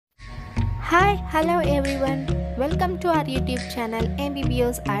Hi, hello everyone. Welcome to our YouTube channel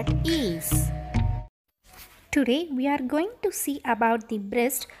Mbbs at Ease. Today we are going to see about the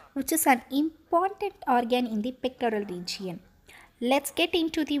breast, which is an important organ in the pectoral region. Let's get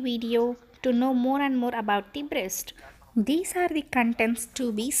into the video to know more and more about the breast. These are the contents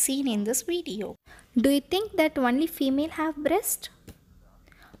to be seen in this video. Do you think that only female have breast?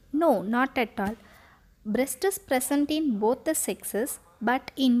 No, not at all. Breast is present in both the sexes,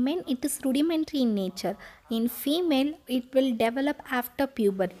 but in men it is rudimentary in nature. In female, it will develop after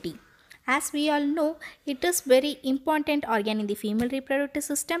puberty. As we all know, it is very important organ in the female reproductive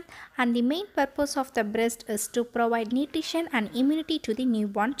system, and the main purpose of the breast is to provide nutrition and immunity to the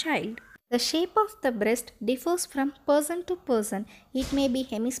newborn child. The shape of the breast differs from person to person. It may be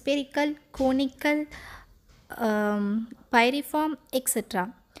hemispherical, conical, piriform,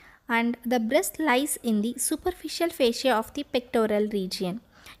 etc. And the breast lies in the superficial fascia of the pectoral region.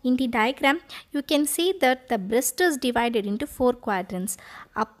 In the diagram, you can see that the breast is divided into four quadrants: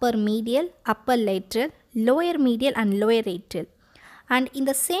 upper medial, upper lateral, lower medial and lower lateral. And in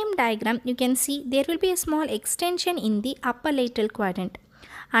the same diagram, you can see there will be a small extension in the upper lateral quadrant,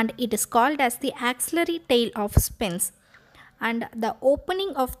 and it is called as the axillary tail of Spence. And the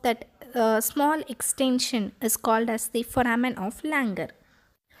opening of that small extension is called as the foramen of Langer.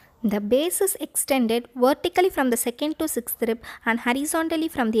 The base is extended vertically from the second to sixth rib and horizontally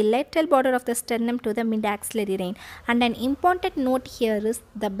from the lateral border of the sternum to the mid-axillary vein. And an important note here is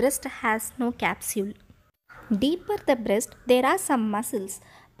the breast has no capsule. Deeper the breast, there are some muscles: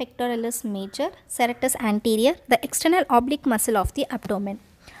 pectoralis major, serratus anterior, the external oblique muscle of the abdomen.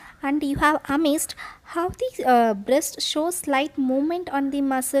 And you have amazed how the breast shows slight movement on the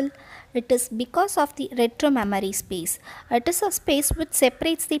muscle. It is because of the retromammary space. It is a space which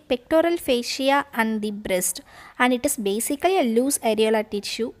separates the pectoral fascia and the breast, and it is basically a loose areolar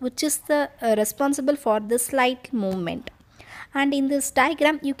tissue which is responsible for the slight movement. And in this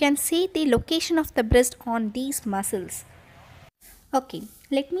diagram you can see the location of the breast on these muscles. Okay,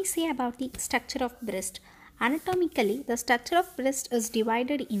 let me say about the structure of breast. Anatomically, the structure of breast is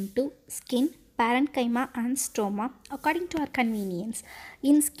divided into skin, parenchyma and stroma according to our convenience.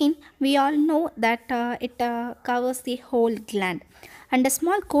 In skin, we all know that it covers the whole gland, and a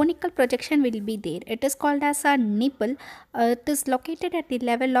small conical projection will be there. It is called as a nipple. It is located at the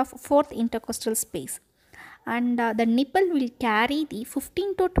level of fourth intercostal space, and the nipple will carry the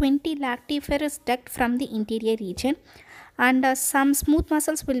 15 to 20 lactiferous duct from the interior region, and some smooth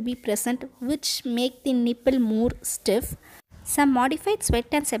muscles will be present which make the nipple more stiff. Some modified sweat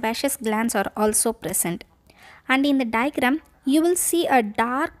and sebaceous glands are also present. And in the diagram, you will see a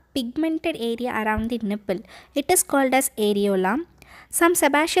dark pigmented area around the nipple. It is called as areola. Some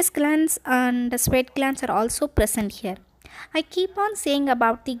sebaceous glands and sweat glands are also present here. I keep on saying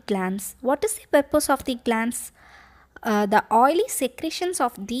about the glands. What is the purpose of the glands? The oily secretions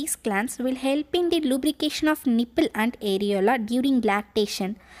of these glands will help in the lubrication of nipple and areola during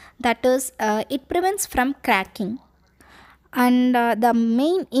lactation. That is, it prevents from cracking. And the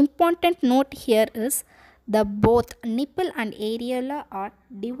main important note here is the both nipple and areola are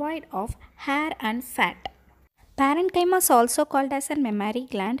devoid of hair and fat. Parenchyma is also called as a mammary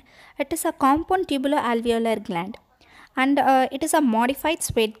gland. It is a compound tubulo-alveolar gland, and it is a modified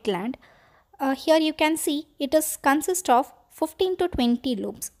sweat gland. Here you can see it is consists of 15 to 20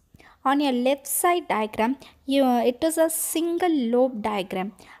 lobes. On your left side diagram, it is a single lobe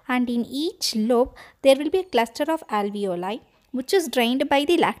diagram, and in each lobe there will be a cluster of alveoli which is drained by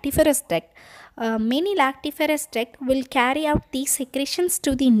the lactiferous duct. Many lactiferous duct will carry out these secretions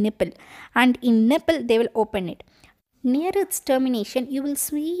to the nipple, and in nipple they will open it. Near its termination, you will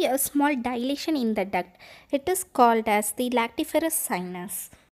see a small dilation in the duct. It is called as the lactiferous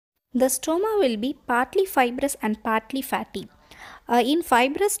sinus. The stroma will be partly fibrous and partly fatty. In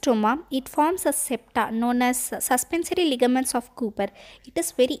fibrous stroma, it forms a septa known as suspensory ligaments of Cooper. It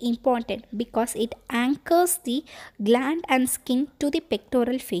is very important because it anchors the gland and skin to the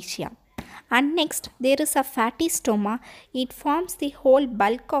pectoral fascia. And next, there is a fatty stroma. It forms the whole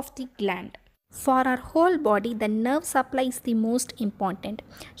bulk of the gland. For our whole body, the nerve supply is the most important.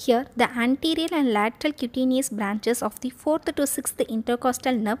 Here, the anterior and lateral cutaneous branches of the 4th to 6th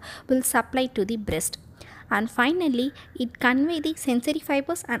intercostal nerve will supply to the breast. And finally, it conveys the sensory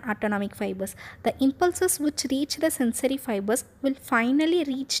fibers and autonomic fibers. The impulses which reach the sensory fibers will finally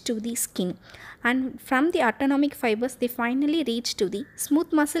reach to the skin. And from the autonomic fibers, they finally reach to the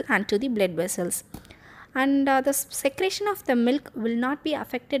smooth muscle and to the blood vessels. And the secretion of the milk will not be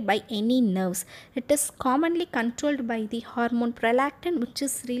affected by any nerves. It is commonly controlled by the hormone prolactin, which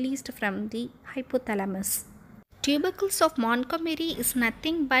is released from the hypothalamus. Tubercles of Montgomery is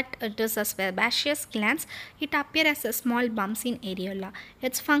nothing but it is a sebaceous glands. It appears as small bumps in areola.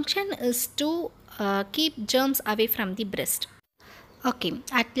 Its function is to keep germs away from the breast. Okay,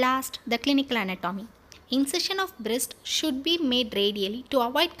 at last, the clinical anatomy. Incision of breast should be made radially to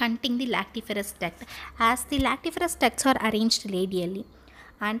avoid cutting the lactiferous duct, as the lactiferous ducts are arranged radially,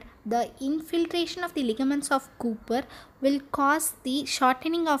 and the infiltration of the ligaments of Cooper will cause the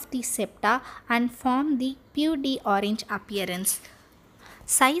shortening of the septa and form the pudgy orange appearance.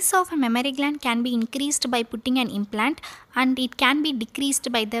 Size of a mammary gland can be increased by putting an implant, and it can be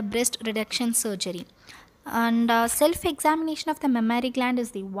decreased by the breast reduction surgery. And self-examination of the mammary gland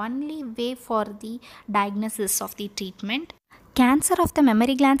is the only way for the diagnosis of the treatment. Cancer of the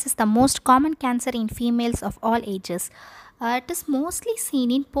mammary glands is the most common cancer in females of all ages. It is mostly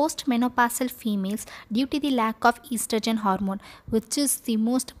seen in postmenopausal females due to the lack of estrogen hormone, which is the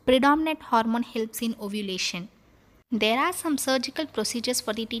most predominant hormone helps in ovulation. There are some surgical procedures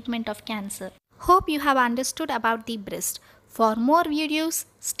for the treatment of cancer. Hope you have understood about the breast. For more videos,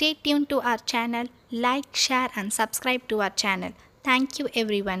 stay tuned to our channel, like, share and subscribe to our channel. Thank you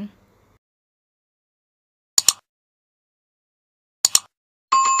everyone.